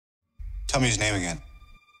Tell me his name again.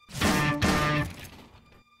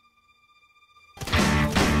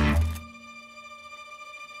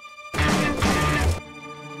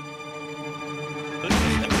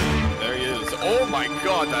 There he is. Oh my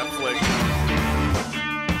god, that flick.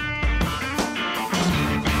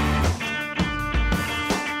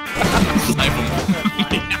 Snipe him.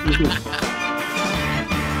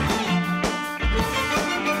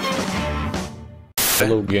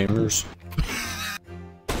 Hello, gamers.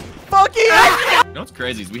 Fuck you! You know what's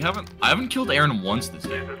crazy is I haven't killed Aaron once this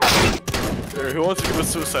game. Here, who wants to give a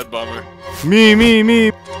suicide bomber?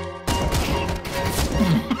 Me.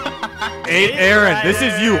 Hey, Aaron, this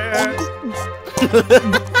is you.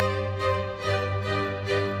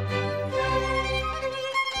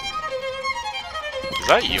 Is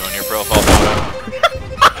that you on your profile photo?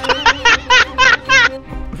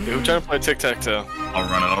 Hey, who's trying to play tic-tac-toe? I'll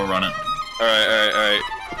run it. Alright.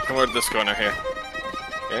 Come over to this corner here.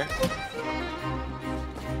 Here?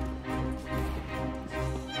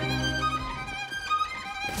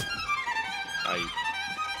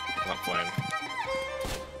 I'm not playing.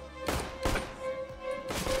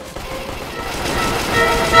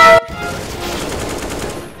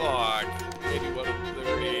 Fuck. 81 of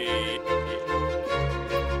 30.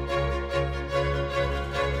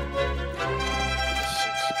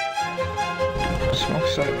 Smoke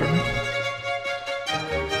sniper.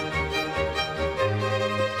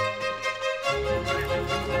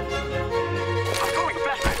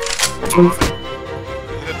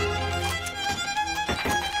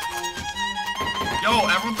 Yo,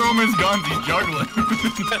 everyone throw him his guns, he's juggling.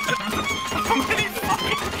 How many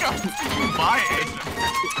fucking guns did you buy it?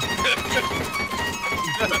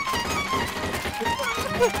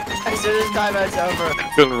 As soon as timeout's over.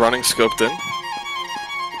 Been running scoped in.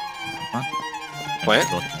 Huh? Plant.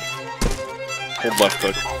 Hold left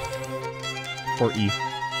click. Or E.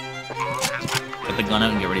 Get the gun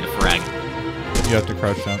out and get ready to frag. You have to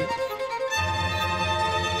crouch down.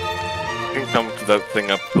 You can come to that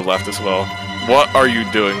thing up to the left as well. What are you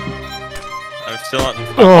doing? I'm still on.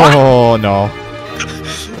 Oh no.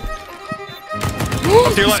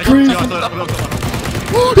 He's crazy.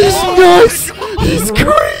 He's nuts! He's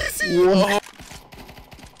crazy!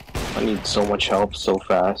 I need so much help so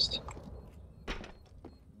fast.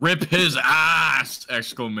 Rip his ass!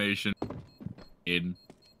 Exclamation. Aiden.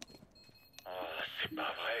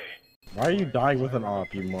 Why are you dying with an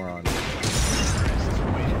op, you moron?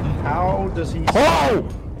 How does he? Oh!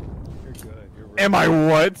 Am I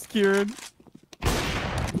what, Kieran?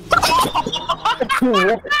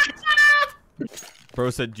 Bro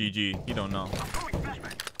said GG. He don't know.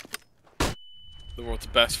 The world's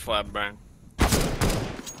best flab bang.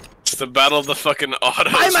 It's the battle of the fucking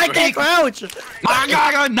autos. I might get crouch!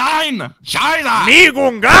 Magaga 9! Scheiße!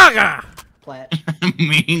 Migungaga! Plant.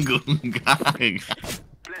 Mingungaga.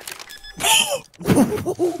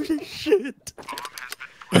 Holy shit!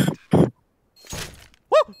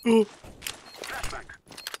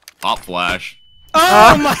 Pop flash.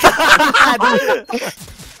 Oh my god!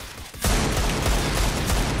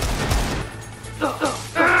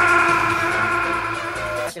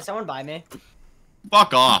 Can someone buy me?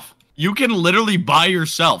 Fuck off. You can literally buy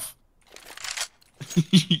yourself.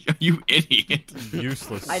 You idiot.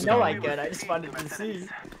 Useless. I know I could, I just wanted to see.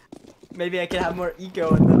 Maybe I can have more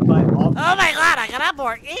eco and then buy all. Oh my god, I can have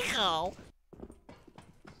more eco!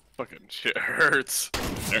 Fucking shit hurts.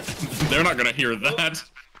 They're not gonna hear that.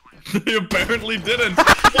 They apparently didn't.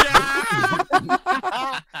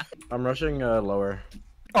 I'm rushing lower.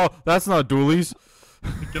 Oh, that's not dualies.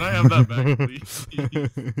 Can I have that back, please?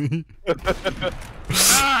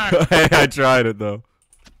 Hey, I tried it though.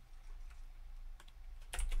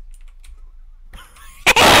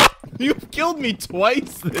 You've killed me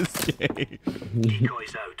twice this game.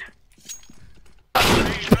 Decoys out.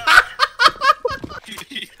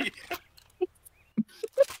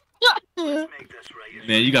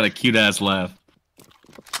 Man, you got a cute ass laugh.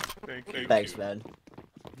 Thanks, man.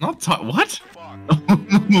 Not what?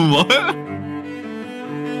 What?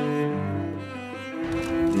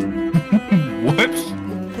 What?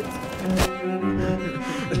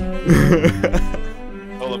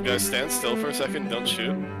 Hold up, guys. Stand still for a second. Don't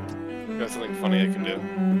shoot. I got something funny I can do.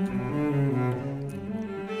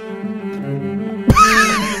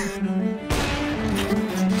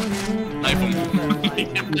 Knife him.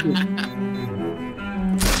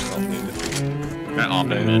 That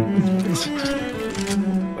off it, man.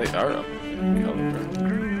 They are up.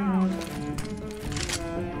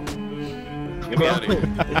 Get me out of here.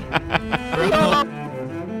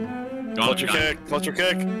 Clutch your kick. Clutch your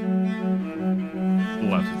kick.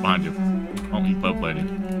 Left, behind you. Oh, he's bow plated.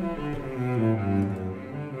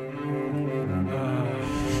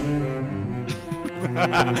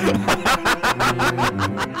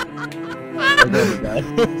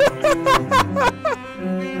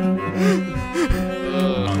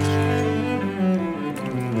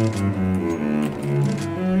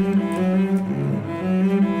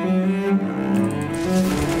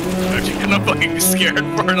 Don't you get up fucking scared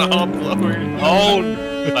for an upload?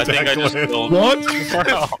 Oh, I think I just killed. What?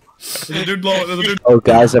 There's a dude low. There's a dude. Oh,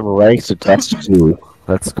 guys, I'm ranked to test 2.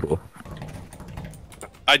 That's cool.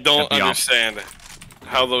 I don't Get the op. understand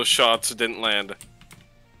how those shots didn't land.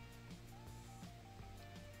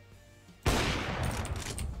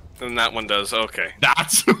 And that one does, okay.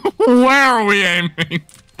 That's where are we aiming?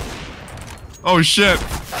 Oh shit!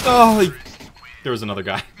 Oh, there was another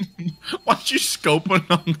guy. Why'd you scoping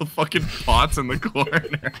on the fucking pots in the corner?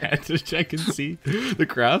 I had to check and see the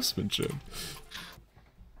craftsmanship.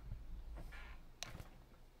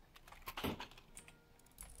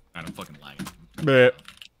 I'm fucking lagging. But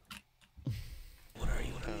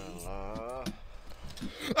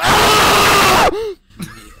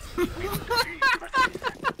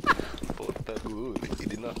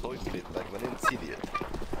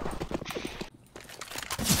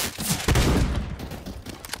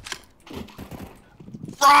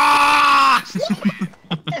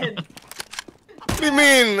What do you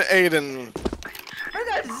mean, Aiden? I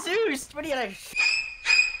got Zeus! What do you got?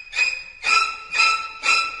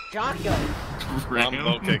 Shotgun. I'm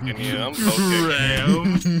low kicking you, I'm low kicking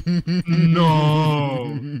Ram. No.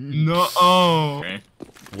 No. Okay.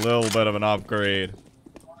 little bit of an upgrade.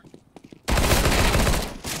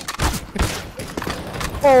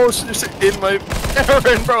 Oh, she's in my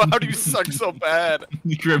Aaron, bro, how do you suck so bad?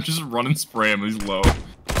 Grim just run and spray him, he's low.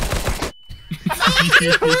 You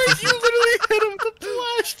literally hit him with the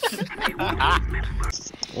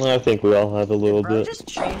flash. Well, I think we all have a little Bro, bit. just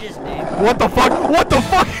change his name. What the fuck? What the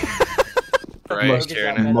fuck? Right, Focus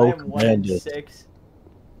Kieran. on that. Smoke I am 1 in bandit. 6.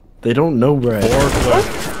 They don't know red.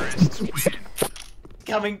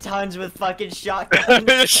 Coming tons with fucking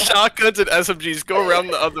shotguns. Shotguns and SMGs go around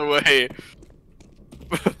the other way.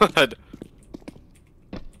 But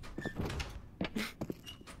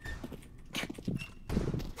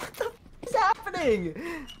What's happening?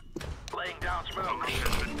 Laying down smoke.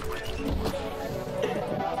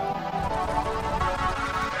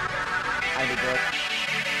 I did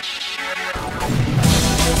that.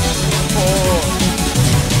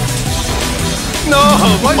 no,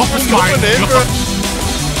 why is he my going in, God. bro?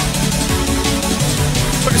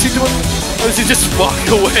 What is he doing? Or does he just walk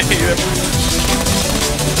away?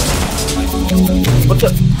 What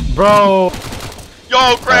the? Bro!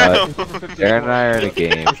 Yo, Graham! Darren and I are in a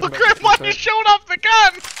game. Graham, why are you showing off the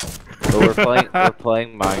gun? But we're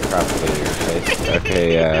playing Minecraft later.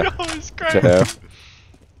 Okay, Yo, it's Graham. so,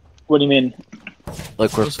 What do you mean?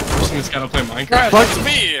 look, we're First person that's gotta play Minecraft. Graham, that's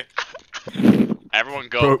me! Everyone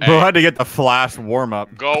go Bro A. had to get the flash warm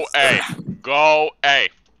up. Go A. Go A.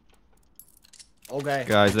 Okay.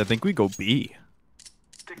 Guys, I think we go B.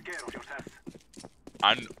 Take care of yourself.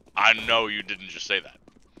 I know you didn't just say that.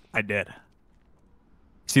 I did.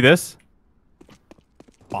 See this?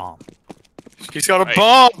 Bomb. He's got a Hey,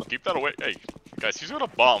 bomb! Keep that away. Hey, guys, he's got a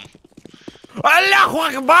bomb. Allahu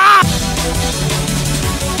Akbar!